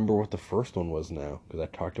don't even remember what the first one was now because I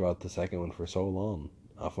talked about the second one for so long.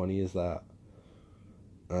 How funny is that?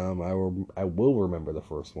 I will remember the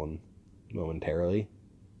first one momentarily.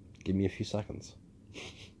 Give me a few seconds.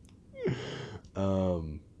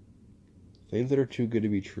 um, Things that are too good to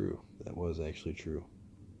be true. That was actually true.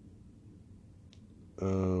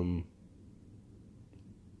 Um,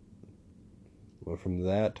 well, from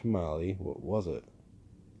that to Molly, what was it?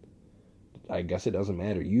 I guess it doesn't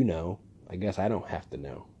matter. You know. I guess I don't have to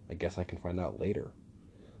know. I guess I can find out later.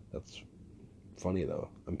 That's funny though.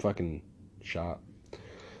 I'm fucking shot.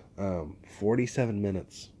 47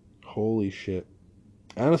 minutes. Holy shit.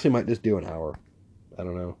 I honestly might just do an hour. I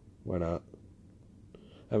don't know. Why not?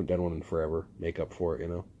 I haven't done one in forever. Make up for it, you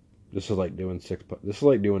know. This is like doing This is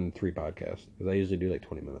like doing 3 podcasts because I usually do like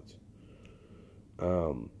 20 minutes.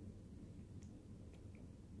 Um,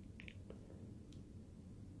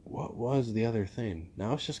 what was the other thing?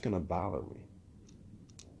 Now it's just gonna bother me.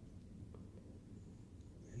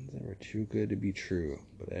 Things that were too good to be true,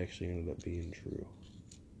 but actually ended up being true.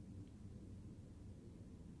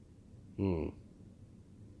 Hmm.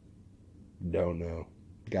 Don't know.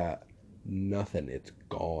 Got nothing. It's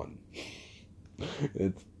gone.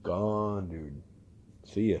 It's gone, dude.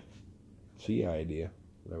 See ya. See ya, idea.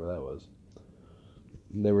 Whatever that was.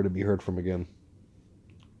 Never to be heard from again.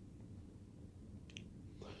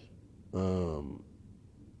 Um.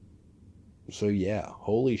 So yeah,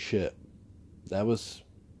 holy shit. That was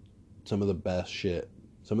some of the best shit.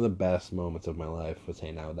 Some of the best moments of my life was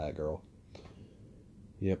hanging out with that girl.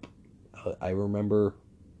 Yep. I remember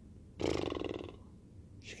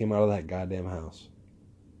she came out of that goddamn house.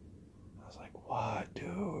 I was like, what,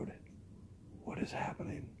 dude? What is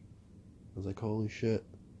happening? I was like, holy shit.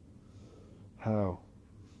 How?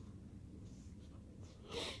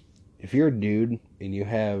 If you're a dude and you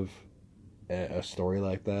have a story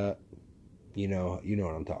like that, you know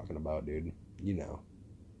what I'm talking about, dude. You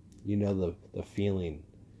know the feeling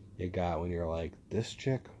you got when you're like, this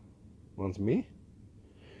chick wants me?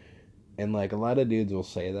 And like a lot of dudes will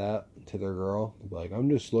say that to their girl. They'll be like, I'm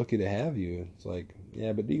just lucky to have you. It's like,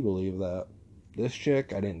 yeah, but do you believe that? This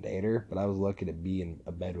chick, I didn't date her, but I was lucky to be in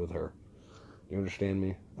a bed with her. You understand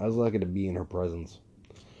me? I was lucky to be in her presence.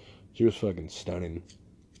 She was fucking stunning.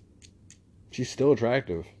 She's still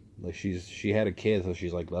attractive. Like she had a kid, so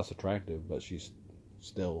she's like less attractive, but she's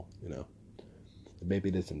still, the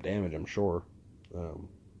baby did some damage, I'm sure. Um,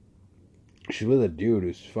 she's with a dude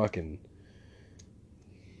who's fucking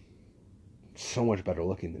so much better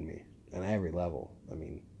looking than me on every level. I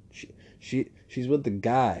mean, she's with the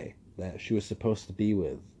guy that she was supposed to be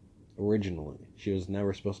with originally. She was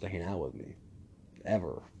never supposed to hang out with me,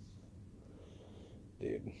 ever,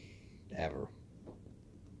 dude, ever.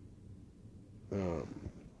 Um,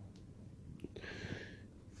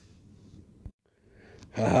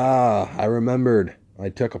 Ah, I remembered. I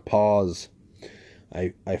took a pause.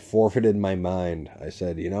 I forfeited my mind. I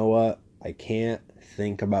said, you know what? I can't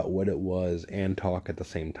think about what it was and talk at the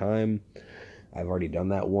same time. I've already done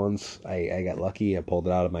that once. I got lucky. I pulled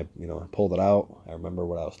it out of my, I pulled it out. I remember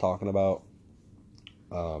what I was talking about.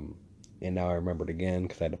 Um, and now I remembered again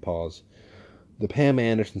because I had to pause. The Pam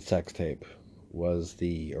Anderson sex tape was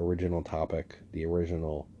the original topic, the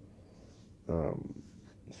original um,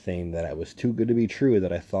 thing that it was too good to be true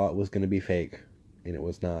that I thought was going to be fake, and it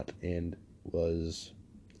was not, and was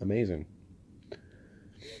amazing.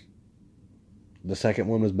 The second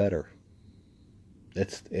one was better.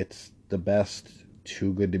 It's the best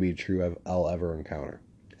too good to be true I'll ever encounter,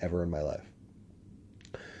 ever in my life.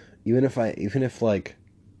 Even if like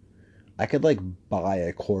I could like buy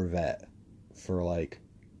a Corvette for like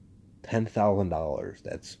 $10,000,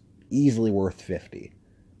 that's easily worth 50.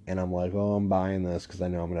 And I'm like, oh, I'm buying this because I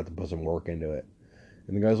know I'm gonna have to put some work into it.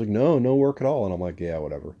 And the guy's like, no work at all. And I'm like, yeah,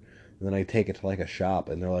 whatever. And then I take it to like a shop,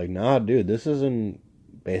 and they're like, nah, dude, this is in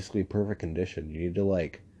basically perfect condition. You need to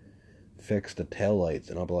like fix the taillights.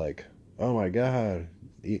 And I'm like, oh my god.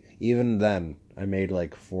 Even then, I made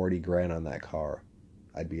like 40 grand on that car.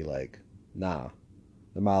 I'd be like, nah,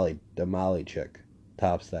 the Molly chick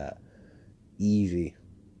tops that. Easy.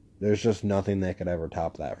 There's just nothing that could ever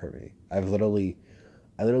top that for me. I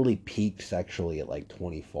literally peaked sexually at like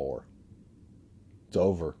 24. It's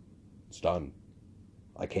over. It's done.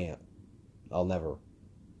 I can't. I'll never,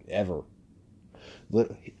 ever.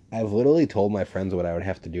 I've literally told my friends what I would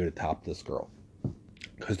have to do to top this girl,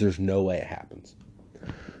 because there's no way it happens.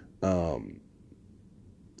 Um,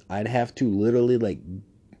 I'd have to literally like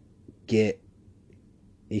get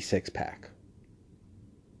a 6 pack,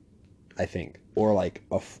 I think, or like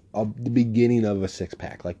the beginning of a 6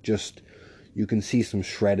 pack. Like just you can see some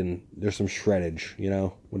shredding. There's some shreddage,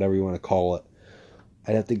 whatever you want to call it.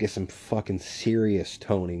 I'd have to get some fucking serious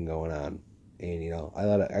toning going on. And, I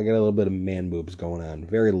got a little bit of man boobs going on.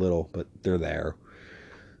 Very little, but they're there.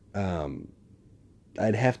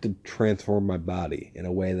 I'd have to transform my body in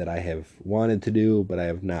a way that I have wanted to do, but I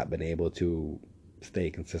have not been able to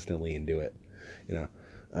stay consistently and do it. You know,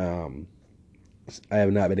 um, I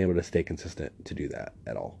have not been able to stay consistent to do that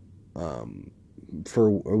at all. For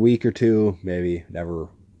a week or two, maybe, never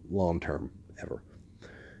long term, ever.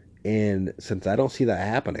 And since I don't see that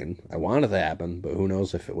happening, I want it to happen, but who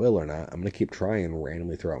knows if it will or not. I'm going to keep trying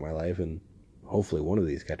randomly throughout my life, and hopefully one of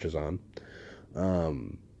these catches on.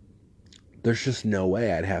 Um, there's just no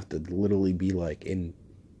way. I'd have to literally be like in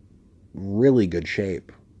really good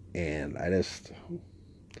shape. And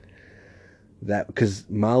that, because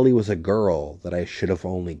Molly was a girl that I should have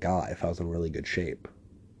only got if I was in really good shape.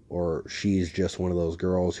 Or she's just one of those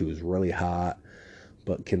girls who's really hot,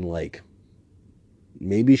 but can like,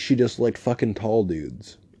 maybe she just liked fucking tall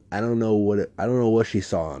dudes. I don't know what she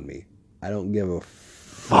saw on me. I don't give a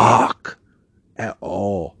fuck at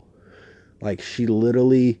all. Like, she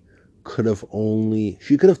could have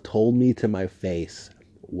told me to my face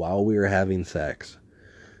while we were having sex,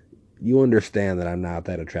 you understand that I'm not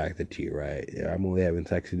that attracted to you, right? I'm only having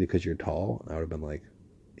sex with you because you're tall. I would have been like,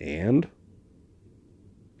 and?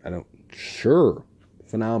 Sure.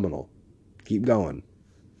 Phenomenal. Keep going.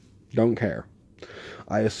 Don't care.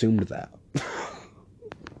 I assumed that.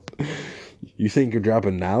 You think you're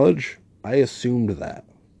dropping knowledge? I assumed that.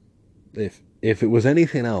 If it was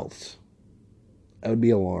anything else, I would be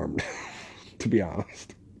alarmed, to be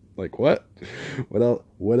honest. Like, what?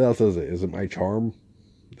 What else is it? Is it my charm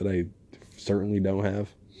that I certainly don't have?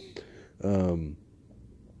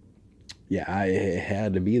 Yeah, it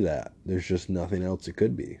had to be that. There's just nothing else it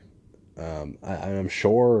could be. I'm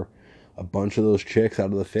sure a bunch of those chicks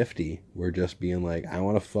out of the 50 were just being like, I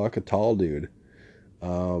want to fuck a tall dude.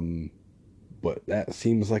 But that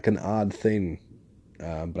seems like an odd thing.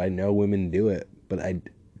 But I know women do it. But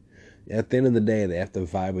at the end of the day, they have to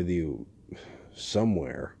vibe with you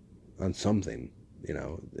somewhere on something.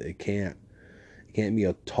 It can't be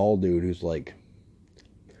a tall dude who's like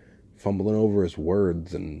fumbling over his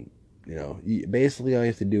words. And basically all you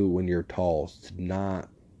have to do when you're tall is to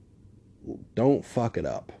don't fuck it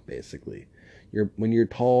up. Basically, when you're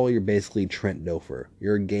tall, you're basically Trent Dilfer.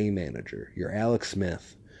 You're a game manager. You're Alex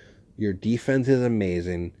Smith. Your defense is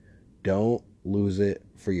amazing. Don't lose it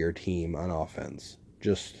for your team on offense.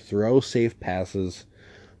 Just throw safe passes,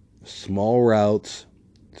 small routes.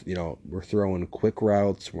 We're throwing quick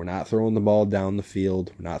routes. We're not throwing the ball down the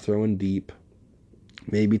field. We're not throwing deep.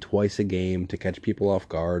 Maybe twice a game to catch people off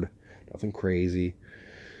guard. Nothing crazy.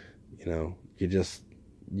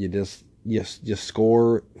 You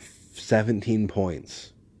score 17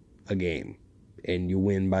 points a game and you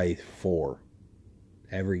win by 4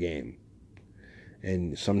 every game.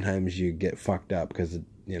 And sometimes you get fucked up because,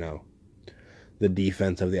 the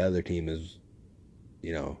defense of the other team is,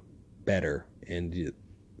 better. And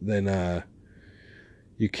then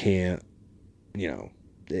you can't,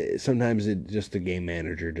 sometimes the game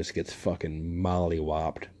manager just gets fucking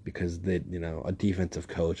mollywopped because a defensive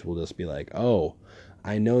coach will just be like, oh,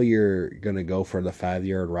 I know you're going to go for the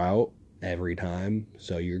 5-yard route every time,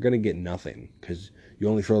 so you're going to get nothing because you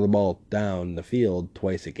only throw the ball down the field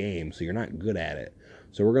twice a game, so you're not good at it.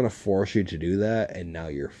 So we're going to force you to do that, and now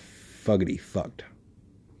you're fuckity fucked.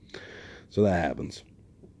 So that happens.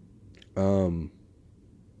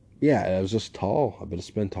 Yeah, I was just tall. I've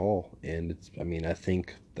just been tall, and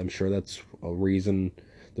I'm sure that's the reason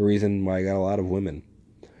why I got a lot of women.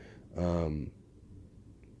 And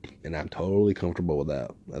I'm totally comfortable with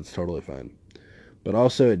that. That's totally fine. But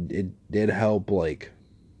also, it did help, like,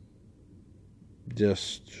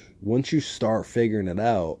 just once you start figuring it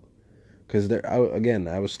out, because I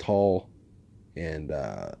was tall, and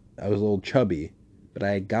I was a little chubby, but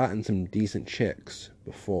I had gotten some decent chicks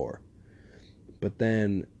before. But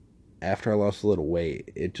then, after I lost a little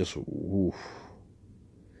weight, it just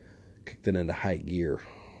kicked it into high gear.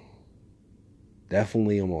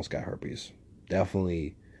 Definitely almost got herpes.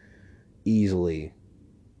 Definitely, easily,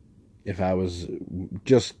 if I was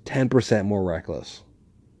just 10% more reckless.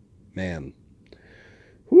 Man.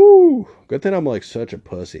 Whoo! Good thing I'm like such a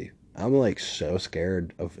pussy. I'm like so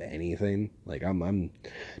scared of anything. Like I'm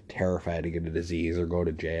terrified to get a disease or go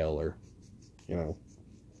to jail or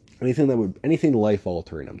anything life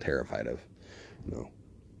altering. I'm terrified of. You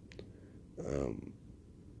know.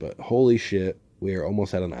 But holy shit, we are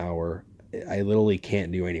almost at an hour. I literally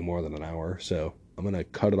can't do any more than an hour, so I'm gonna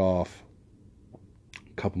cut it off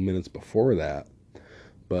a couple minutes before that.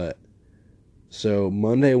 But so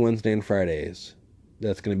Monday, Wednesday, and Fridays,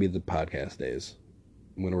 that's gonna be the podcast days.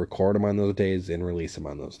 I'm going to record them on those days and release them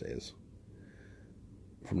on those days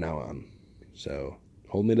from now on. So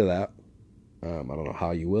hold me to that. I don't know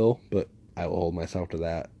how you will, but I will hold myself to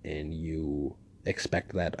that, and you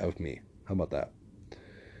expect that of me. How about that?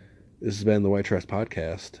 This has been the White Trash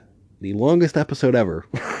Podcast, the longest episode ever,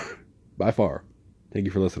 by far. Thank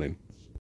you for listening.